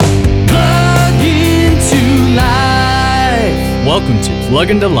Welcome to Plug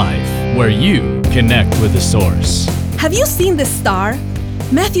into Life, where you connect with the source. Have you seen this star?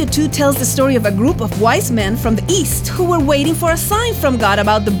 Matthew 2 tells the story of a group of wise men from the east who were waiting for a sign from God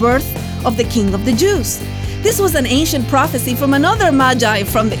about the birth of the King of the Jews. This was an ancient prophecy from another Magi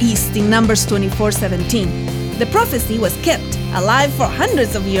from the east in Numbers 24:17. The prophecy was kept alive for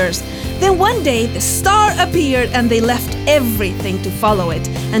hundreds of years. Then one day the star appeared and they left everything to follow it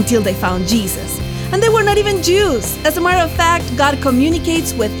until they found Jesus. And they were not even Jews. As a matter of fact, God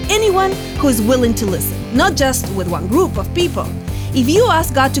communicates with anyone who is willing to listen, not just with one group of people. If you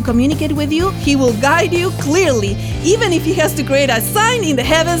ask God to communicate with you, He will guide you clearly, even if He has to create a sign in the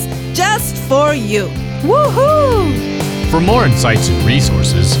heavens just for you. Woohoo! For more insights and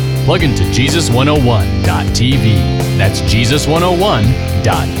resources, plug into Jesus101.tv. That's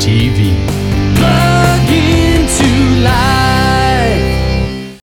Jesus101.tv.